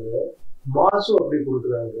கொடுக்குறாங்க, மாஸும் அப்படி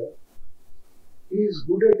கொடுக்குறாங்க. He is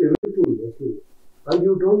good at everything, actually. And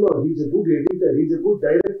you don't know, he is a good editor, he is a good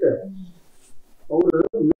director. அவரு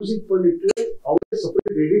music பண்ணிட்டு அவரே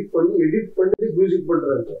separate edit பண்ணி music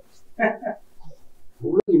பண்றாங்க.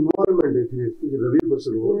 அவ்வளவு இன்வால்வ்மெண்ட் இருக்கு ரவி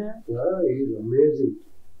பசுரு. Is amazing.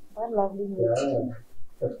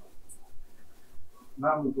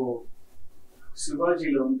 மேம் இப்போ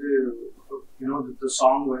சிவாஜில வந்து the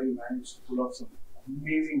song where you managed to pull off some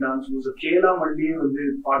amazing dance moves. கேலா மல்லியே வந்து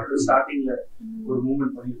பாட்டோட ஸ்டார்டிங்ல ஒரு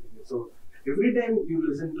மூவ்மெண்ட் பண்ணிருக்கீங்க. So every time you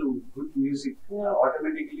listen to good music,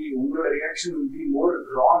 automatically உங்களோட reaction will be more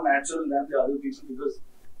raw, natural than the other people, because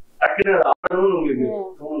டக்குனு ஆடணும்னு உங்களுக்கு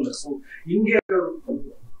தோணல. So இங்க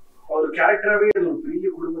ஒரு கேரக்டராகவே அது ஒரு பெரிய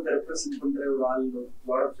குடும்பத்தை ரெப்ரசென்ட் பண்ற ஒரு ஆள்,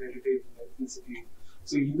 lot of heritage, ethnicity.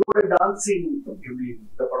 So இதோட டான்சிங் எப்படி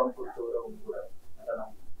இந்த படம் பொறுத்தவரை உங்களோட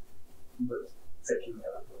settle?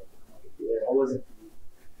 How was it?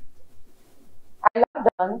 I love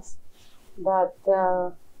dance, but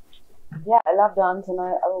yeah, I love dance, and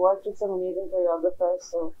I've worked with some amazing choreographers,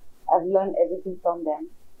 so I've learned everything from them.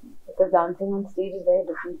 Because dancing on stage is very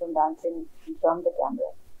different from dancing in front of the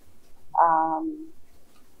camera.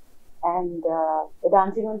 And the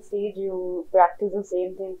dancing on stage, you practice the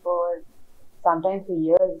same thing for sometimes for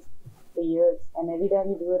years, and every time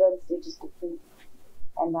you do it on stage is different.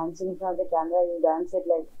 And dancing in front of the camera, you dance it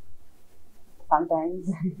like sometimes,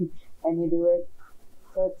 and you do it.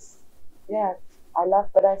 So it's, yeah,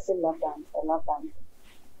 but I still love dance. I love dancing.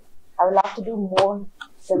 I would love to do more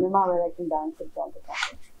cinema where I can dance in front of the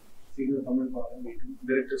camera. You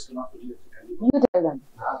tell them.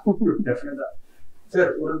 Definitely. Sir,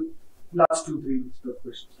 last 2-3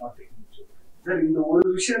 questions not taking much. Sir, இந்த ஒரு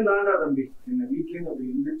விஷயம் தான்டா தம்பி என்ன வீட்லயே அப்படி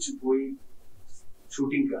எந்திரிச்சு போய்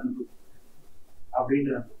ஷூட்டிங்க்கு அனுப்பு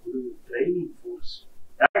அப்படின்ற அந்த ஒரு டிரைவிங் ஃபோர்ஸ்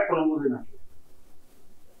ட்ராக் பண்ணும்போது நான்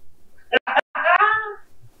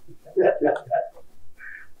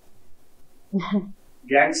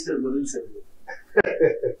கேங்ஸ்டர் பதில் சார்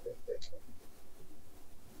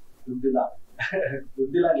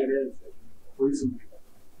புத்திலாம் கிடையாது சார், போய் சொல்லிருக்கேன்.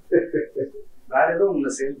 வேற ஏதோ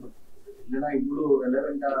உங்களை செயல்படுத்து இல்லைன்னா இவ்வளோ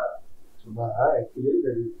ரெலவெண்டா சும்மா. Actually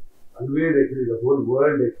always actually the whole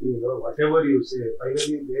world actually, whatever you say,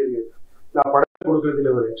 finally there is. நான் படம்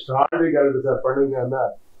கொடுக்கறதுல ஒரு எக்ஸ்ட்ராடனரி கேரக்டர் சார் பண்ணுங்கன்னா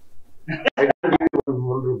I don't give you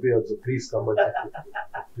one rupee also. Please come and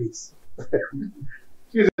please.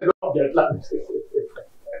 She's a drop that lunch.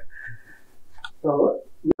 So,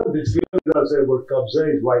 this film is also about Kabzaa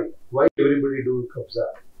is why. Why everybody do Kabzaa?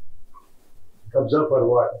 Kabzaa for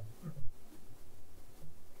what?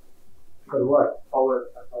 For what? Power.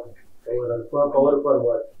 Power for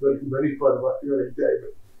what? Very for what? Your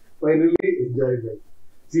enjoyment. Finally, enjoyment.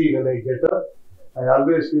 See, when I get up, I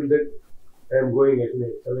always feel that I am going at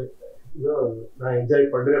night. நான் enjoy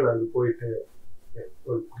பண்றேன், நான் போயிட்டு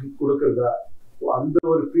கொடுக்கறதா அந்த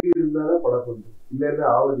ஒரு feel இருந்தாதான் படம் பண்ணுறேன், இல்லைன்னா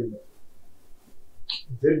ஆவது இல்லை.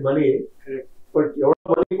 மணி பட் எவ்வளவு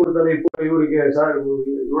மணி கொடுத்தாலும் இப்போ இவருக்கு சார்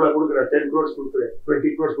இவ்வளவு கொடுக்குறேன், 10 crores கொடுக்குறேன்,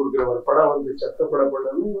 20 crores கொடுக்குறேன், ஒரு படம் வந்து சத்த படம்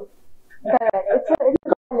பண்ணாலும் Correct. It's a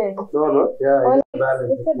balance. No, yeah, Or it's a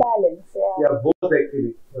balance. it's a balance. Yeah. Yeah, both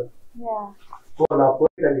actually. Yeah. நான்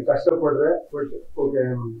போயிட்டு அங்கே கஷ்டப்படுறேன், பட் ஓகே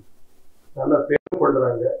நல்லா பேர்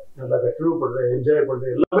பண்றாங்க, நல்லா கஷ்டப்படுறேன், என்ஜாய்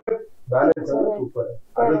பண்றேன், எல்லாமே பேலன்ஸ் ஆனா சூப்பர்.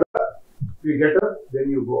 அதுதான் you get up then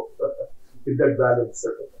you go with that balance.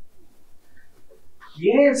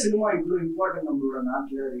 ஏன் சினிமா இவ்வளவு இம்பார்ட்டன்ட் நம்மளோட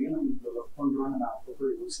நாட்டுல, ஏன் நம்ம இவ்வளவு ஒர்க் பண்றோம்னு நான் அப்பப்போ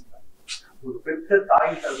யோசிப்பேன். ஒரு பெத்த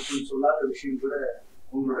தாய் தகப்பன்னு சொல்லாத விஷயம் கூட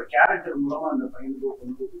உங்களோட கேரக்டர் மூலமா அந்த பையனுக்கு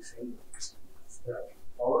கொண்டு போய் சேர்ந்து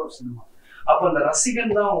பவர் ஆஃப் சினிமா. அப்ப அந்த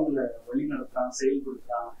ரசிகன் தான் அவங்களை வழி நடத்துறான்,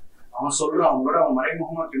 செயல்படுத்துறான், அவன் சொல்றான், அவங்களோட அவன்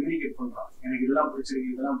மறைமுகமா கம்யூனிகேட் பண்றான், எனக்கு இதெல்லாம்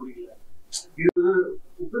பிடிச்சிருக்கு, இதெல்லாம் பிடிக்கல. இது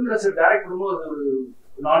உபேந்திரா சார் டைரக்ட் பண்ணும்போது அது ஒரு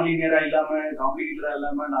நான் லீனியரா இல்லாம, காம்ப்ளிகேட்டடா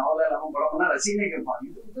இல்லாம, நாவலா இல்லாம படம் பண்ணா ரசிகனே கேட்பான்,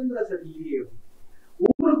 இது உபேந்திரா சார் இல்லையே.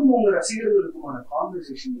 உங்களுக்கும் உங்க ரசிகர்களுக்குமான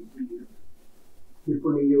கான்வர்சேஷன் எப்படி இருக்கு? இப்போ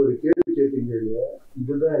நீங்க ஒரு கேள்வி கேட்டீங்க இல்லையா,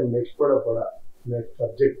 இதுதான் என் நெக்ஸ்ட் படம் நெக்ஸ்ட்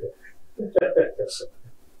சப்ஜெக்ட்.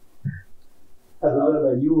 அதுதான்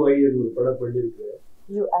நான் யூஐ ஒரு படம் பண்ணிருக்கேன்.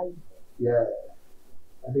 UI.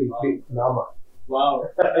 அது இப்படி நாமா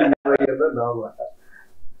நாமா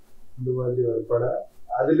இந்த மாதிரி ஒரு படம்.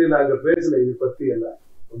 அதுல நாங்க பேசல இது பத்தி எல்லாம்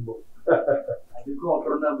ரொம்ப. அதுக்கும்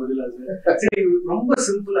அப்புறம் தான் பதில். சரி, ரொம்ப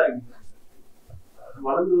சிம்பிளா இருக்கு.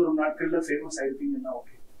 வளர்ந்து வரும் நாட்கள்ல ஃபேமஸ் ஆயிருப்பீங்கன்னா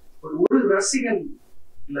ஓகே, ஒரு ரசிகன்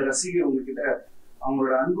இல்ல ரசிகை உங்ககிட்ட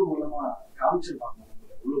அவங்களோட அன்பு மூலமா காமிச்சிருப்பாங்க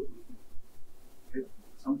எவ்வளவு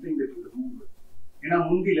சம்திங் தட் யூ ரிமெம்பர். ஏன்னா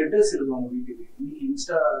முந்தி லெட்டர்ஸ் எழுதுவாங்க வீட்டுக்கு, இன்னைக்கு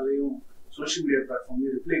இன்ஸ்டாலையும் சோஷியல் மீடியா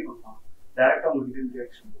பிளாட்ஃபார்ம்லயும் ரிப்ளை பண்ணலாம், டைரக்டா உங்ககிட்ட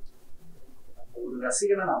ரியாக்ஷன். ஒரு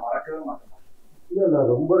ரசிகனை நான் மறக்கவே மாட்டேன். இல்ல,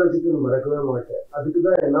 நான் ரொம்ப ரசிகன் மறக்கவே மாட்டேன்.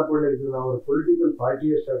 அதுக்குதான் என்ன பண்ணிருக்கேன், நான் ஒரு பொலிட்டிக்கல்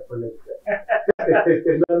பார்ட்டியை ஸ்டார்ட் பண்ணிருக்கேன்.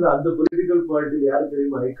 அந்த பொலிட்டிக்கல் பார்ட்டி யாரு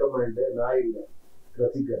தெரியுமா? ஹைகமாண்ட். நான் இல்ல,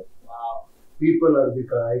 ரசிகர். People are the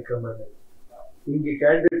high command. இங்க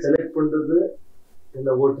கேண்டிடேட் செலக்ட் பண்றது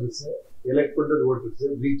இந்த ஓட்டர்ஸ், எலெக்ட் பண்றது voters,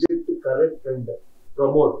 reject, correct and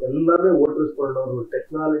promote எல்லாமே ஓட்டர்ஸ் பண்ணணும். ஒரு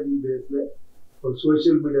டெக்னாலஜி பேஸ்ல ஒரு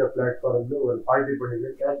சோசியல் மீடியா பிளாட்ஃபார்ம்ல ஒரு பார்ட்டி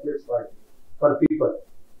பண்ணிருக்கேன், cashless party for people.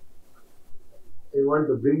 I want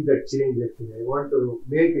to bring that change actually. I want to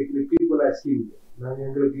make actually people asking. நாங்க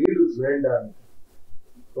எங்களுக்கு லீடர்ஸ் வேண்டாம்,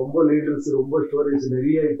 ரொம்ப லீடர்ஸ் ரொம்ப ஸ்டோரிஸ்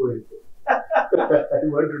நிறைய போயிருக்கு. I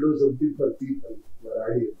want to do something for people, for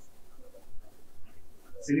audience.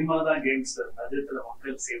 Cinema தான் gangster, நஜத்துல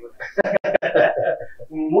மக்கள் சேவை.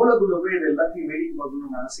 மூலக்குள்ள போய் இது எல்லாத்தையும் வெயிட்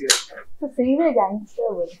பண்ணணும்னு ஆசையா இருக்கு. Save a gangster.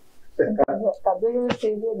 Kabzaa will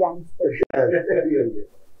save a gangster.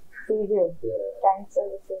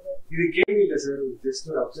 இது கேள்வி இல்ல சார், ஜஸ்ட்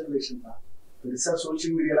ஒரு அப்சர்வேஷன் தான். பெருசா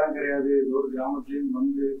சோசியல் மீடியாலாம் கிடையாது. ஒரு கிராமத்துலேருந்து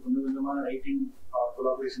வந்து கொஞ்சம் கொஞ்சமான ரைட்டிங்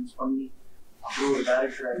கொலாபரேஷன்ஸ் பண்ணி அப்புறம் ஒரு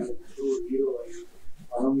டைரக்டர் ஆகி அப்புறம் ஒரு ஹீரோ ஆகி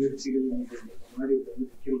பல முயற்சிகள் முன்னாடி வந்து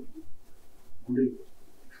நிற்கிறது. நன்றி.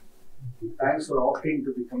 Thanks for opting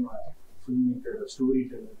to become film maker, story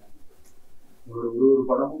teller. ஒரு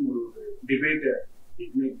படமும் ஒரு டிபேட்டை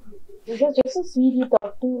இக்னைட் பண்ணுது. It was just so sweet. You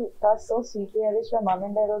talked to us so sweetly. I wish my mom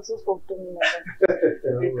and dad also spoke to me like that.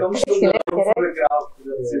 It comes from the love for the craft.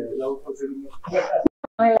 That's it. Love for cinema.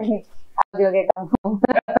 Okay, come home.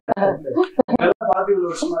 நல்லா பார்த்து இவ்வளவு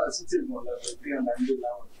வருஷமா ரசிச்சிருக்கோம்ல, எப்படி அந்த அன்பு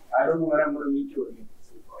இல்லாம. I don't know where I'm going to meet you again.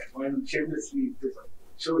 Why not shamelessly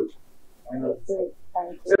show it?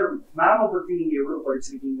 Sir, மேம பத்தி நீங்க எவ்வளவு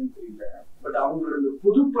படிச்சிருக்கீங்கன்னு தெரியல, பட் அவங்களோட இந்த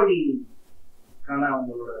புதுப்பணிக்கான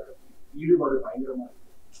அவங்களோட ஈடுபாடு பயங்கரமா இருக்கு.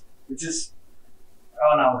 Which is,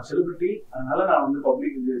 நான் ஒரு செலிபிரிட்டி, அதனால நான் வந்து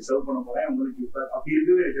பப்ளிக்கு சர்வ் பண்ண போறேன், உங்களுக்கு இப்ப அப்படி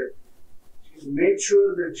இருக்கவே இருக்காது. Make sure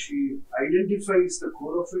that she identifies the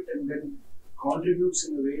core of it and then contributes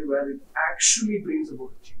in a way where it actually brings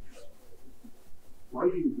about a change. Why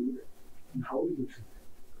do you do that? And how do you do that?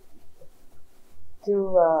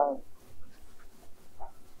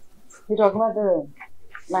 You're talking about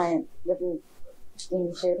my little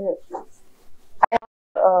initiative.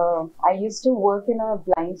 I used to work in a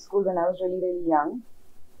blind school when I was really, really young.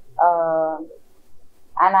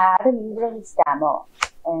 And I had a little stammer.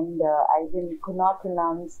 And I could not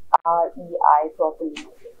pronounce R-E-I properly.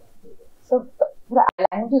 So the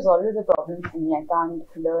language is always a problem for me. I can't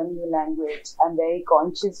learn new language. I'm very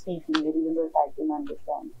conscious speaking it, even though I can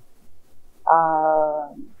understand.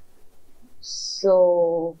 So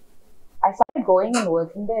I started going and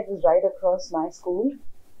working there. It was right across my school.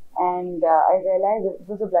 And I realized it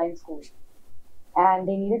was a blind school. And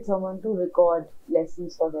they needed someone to record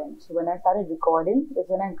lessons for them. So when I started recording, is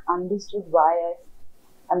when I understood why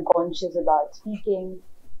I'm conscious about speaking,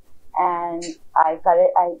 and I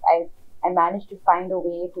managed to find a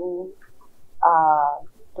way to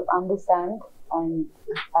understand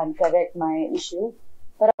and correct my issue.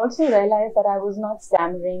 But I also realized that I was not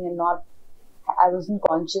stammering and I wasn't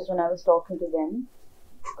conscious when I was talking to them.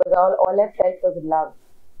 because all I felt was love.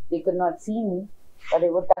 They could not see me, but they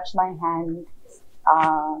would touch my hand,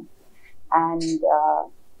 and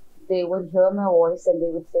they would hear my voice and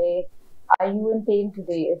they would say, "Are you in pain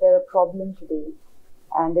today? Is there a problem today?"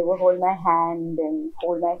 And they would hold my hand and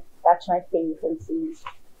touch my face and see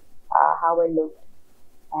how I looked.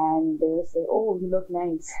 And they would say, "Oh, you look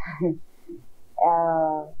nice."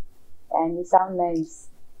 And you sound nice.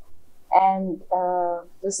 And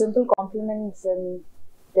the simple compliments and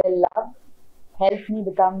their love helped me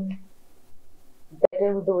become better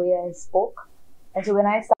with the way I spoke. And so when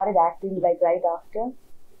I started acting like right after,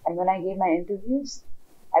 and when I gave my interviews,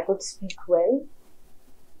 I could speak well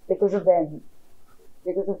because of them,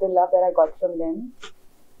 because of the love that I got from them.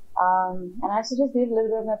 And I used to just give a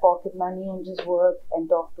little bit of my pocket money and just work and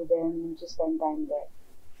talk to them and just spend time there.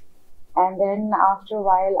 And then after a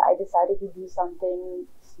while, I decided to do something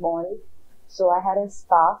small. So I had a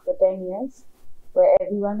spa for 10 years where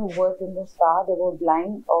everyone who worked in the spa, they were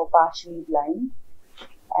blind or partially blind.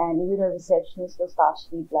 And even a receptionist was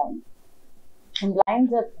partially blind. And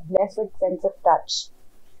blinds are blessed with sense of touch.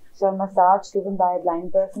 So a massage given by a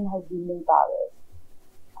blind person has healing powers.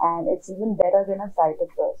 And it's even better than a sighted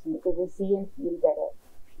person because they see and feel better.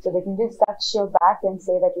 So they can just touch your back and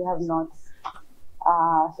say that you have knots.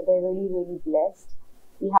 So they're really, really blessed.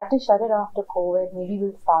 We had to shut it after COVID. Maybe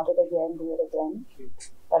we'll start it again, do it again.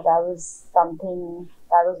 But that was something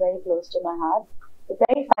that was very close to my heart. It's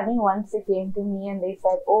very funny, once they came to me and they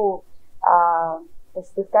said, "Oh,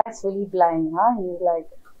 this guy's fully blind, huh?" He's like,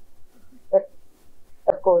 but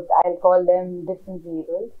of course, I'll call them differently,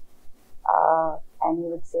 right? And he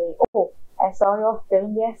would say, "Oh, I saw your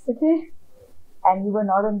film yesterday and you were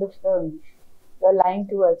not in the film. You're lying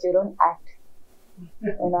to us, you don't act."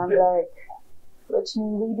 And I'm like, "Which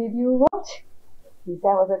movie did you watch?" He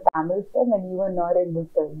said, "It was a Tamil film and you were not in the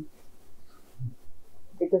film."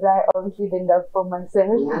 Because I obviously didn't dub for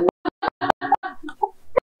myself.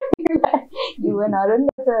 You were not in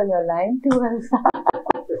the film, you're lying to us.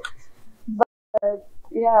 But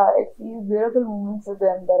yeah, it's these beautiful moments with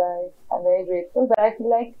them that I'm very grateful. But I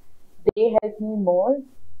feel like they helped me more.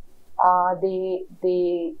 They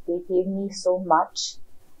gave me so much,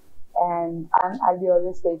 and I'll be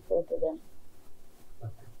always grateful to them.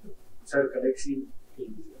 Sir, கடைசி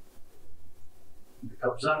இந்த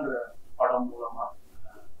கப்சான்ற படம் மூலமா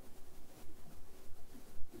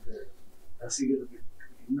ரசிகர்களுக்கு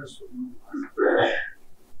என்ன சொல்லணும்?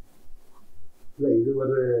 இல்லை, இது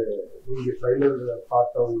ஒரு நீங்க ட்ரைலர்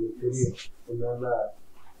பார்த்தவங்களுக்கு தெரியும். என்னன்னா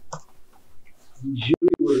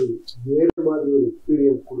ஒரு வேறு மாதிரி ஒரு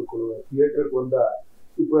எக்ஸ்பீரியன்ஸ் கொடுக்கணும். தியேட்டருக்கு வந்தா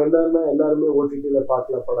இப்போ என்னன்னா எல்லாருமே ஓடிடியில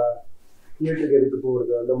பார்க்கலாம் படம், தியேட்டருக்கு எதுக்கு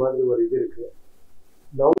போகிறது, அந்த மாதிரி ஒரு இது இருக்கு.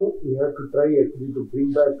 Now we have to try actually to bring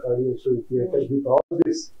back audience to theater with all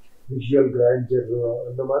this visual grandeur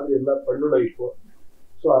அந்த மாதிரி எல்லாம் பண்ணணும் இப்போ.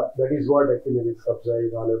 So that is what actually this Kabzaa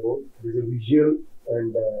is all about. It is a visual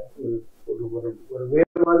and ஒரு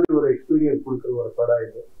வேறு மாதிரி ஒரு experience கொடுக்குற ஒரு படம்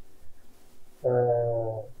இது.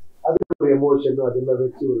 அது ஒரு எமோஷன் அதெல்லாம்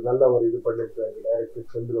வச்சு ஒரு நல்ல ஒரு இது பண்ணிருக்காங்க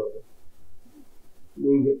டைரக்டர் சந்திரன்.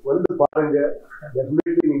 நீங்க வந்து பாருங்க,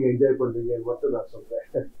 டெஃபினெட்லி நீங்க என்ஜாய் பண்றீங்க மட்டும் நான்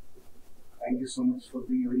சொல்றேன். Thank you so much for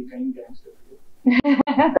being a very kind gangster.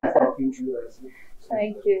 Talking to you.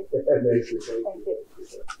 Thank you. Thank you.